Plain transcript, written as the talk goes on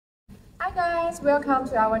Hi guys, welcome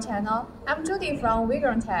to our channel. I'm Judy from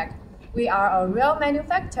Tech. We are a real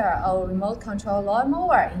manufacturer of remote control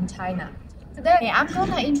lawnmower in China. Today I'm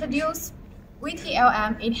going to introduce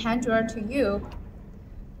VTLM800 to you.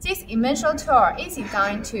 This immense tool is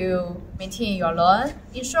designed to maintain your lawn,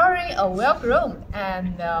 ensuring a well-groomed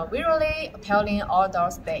and visually appealing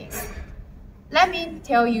outdoor space. Let me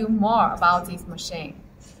tell you more about this machine.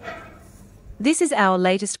 This is our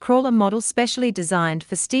latest crawler model specially designed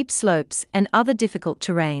for steep slopes and other difficult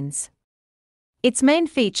terrains. Its main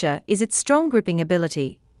feature is its strong gripping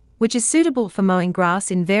ability, which is suitable for mowing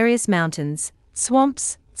grass in various mountains,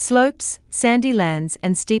 swamps, slopes, sandy lands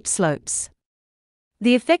and steep slopes.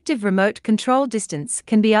 The effective remote control distance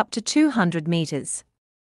can be up to 200 meters.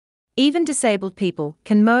 Even disabled people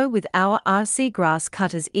can mow with our RC grass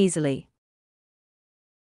cutters easily.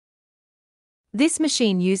 This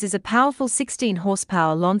machine uses a powerful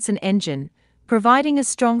 16-horsepower Lonson engine, providing a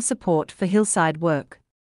strong support for hillside work.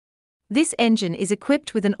 This engine is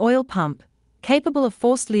equipped with an oil pump, capable of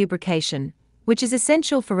forced lubrication, which is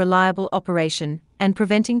essential for reliable operation and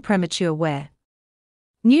preventing premature wear.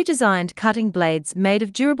 New designed cutting blades made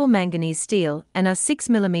of durable manganese steel and are 6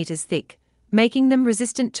 mm thick, making them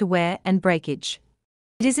resistant to wear and breakage.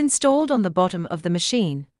 It is installed on the bottom of the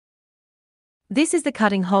machine. This is the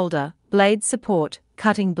cutting holder, blade support,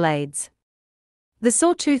 cutting blades. The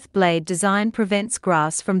sawtooth blade design prevents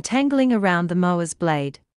grass from tangling around the mower's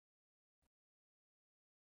blade.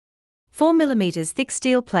 4 mm thick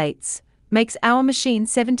steel plates makes our machine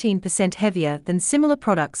 17% heavier than similar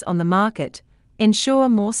products on the market, ensure a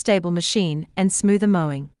more stable machine and smoother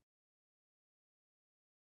mowing.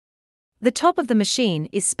 The top of the machine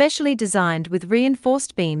is specially designed with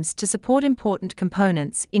reinforced beams to support important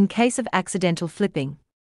components in case of accidental flipping.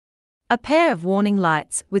 A pair of warning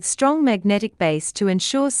lights with strong magnetic base to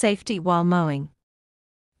ensure safety while mowing.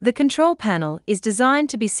 The control panel is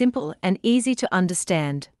designed to be simple and easy to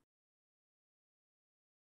understand.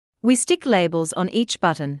 We stick labels on each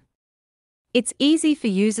button. It's easy for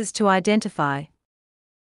users to identify.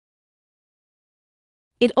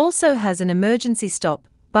 It also has an emergency stop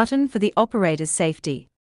button for the operator's safety.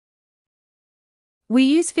 We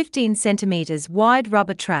use 15 centimeters wide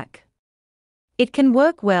rubber track. It can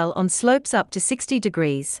work well on slopes up to 60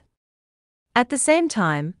 degrees. At the same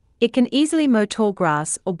time, it can easily mow tall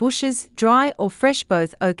grass or bushes, dry or fresh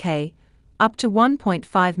both okay, up to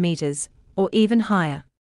 1.5 meters, or even higher.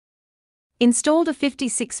 Installed a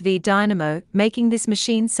 56V dynamo, making this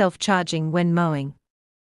machine self-charging when mowing.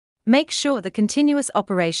 Make sure the continuous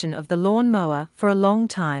operation of the lawn mower for a long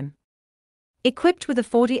time. Equipped with a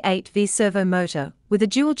 48V servo motor with a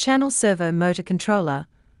dual-channel servo motor controller,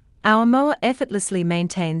 our mower effortlessly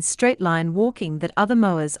maintains straight-line walking that other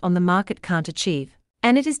mowers on the market can't achieve,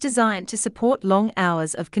 and it is designed to support long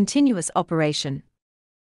hours of continuous operation.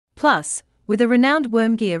 Plus, with a renowned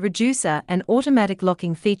worm gear reducer and automatic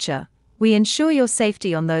locking feature, we ensure your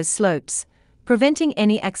safety on those slopes, preventing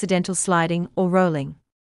any accidental sliding or rolling.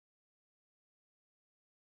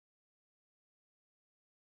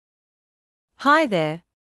 Hi there.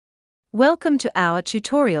 Welcome to our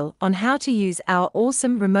tutorial on how to use our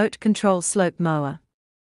awesome remote control slope mower.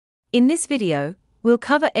 In this video, we'll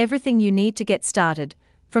cover everything you need to get started,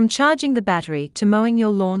 from charging the battery to mowing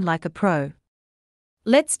your lawn like a pro.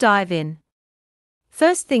 Let's dive in.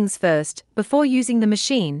 First things first, before using the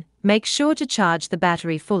machine, make sure to charge the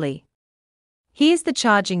battery fully. Here's the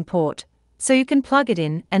charging port, so you can plug it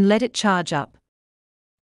in and let it charge up.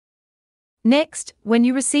 Next, when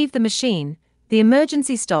you receive the machine, the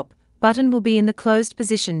emergency stop button will be in the closed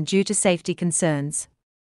position due to safety concerns.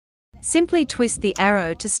 Simply twist the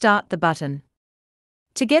arrow to start the button.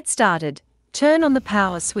 To get started, turn on the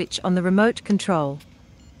power switch on the remote control.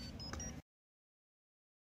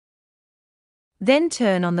 Then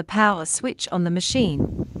turn on the power switch on the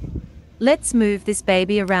machine. Let's move this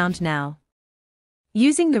baby around now.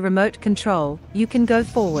 Using the remote control, you can go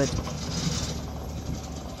forward,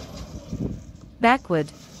 backward,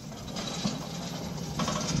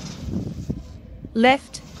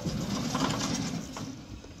 left,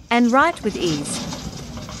 and right with ease.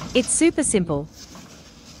 It's super simple.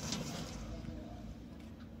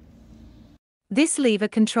 This lever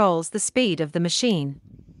controls the speed of the machine.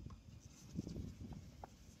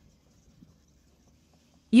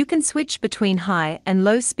 You can switch between high and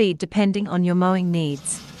low speed depending on your mowing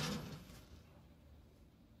needs.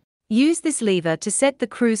 Use this lever to set the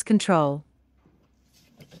cruise control.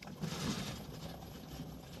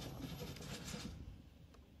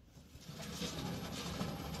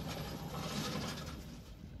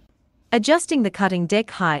 Adjusting the cutting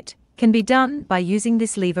deck height can be done by using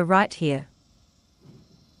this lever right here.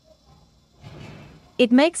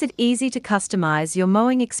 It makes it easy to customize your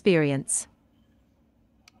mowing experience.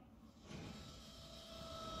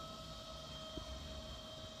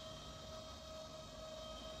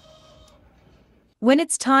 When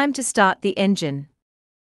it's time to start the engine,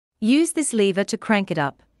 use this lever to crank it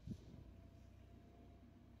up.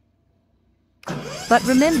 But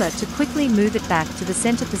remember to quickly move it back to the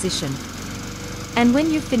center position. And when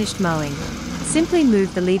you've finished mowing, simply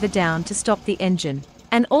move the lever down to stop the engine.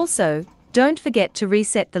 And also, don't forget to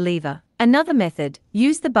reset the lever. Another method,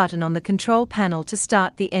 use the button on the control panel to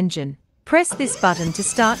start the engine. Press this button to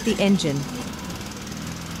start the engine.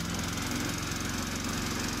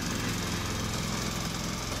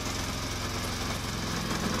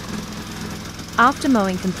 After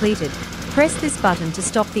mowing completed, press this button to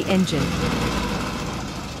stop the engine.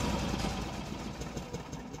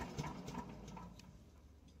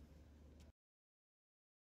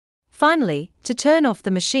 Finally, to turn off the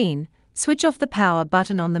machine, switch off the power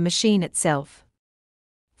button on the machine itself,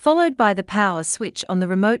 followed by the power switch on the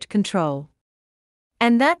remote control.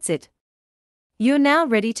 And that's it. You're now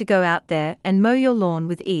ready to go out there and mow your lawn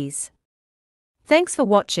with ease. Thanks for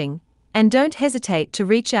watching, and don't hesitate to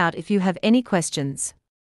reach out if you have any questions.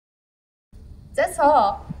 That's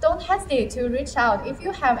all. Don't hesitate to reach out if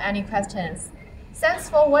you have any questions. Thanks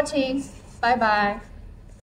for watching. Bye bye.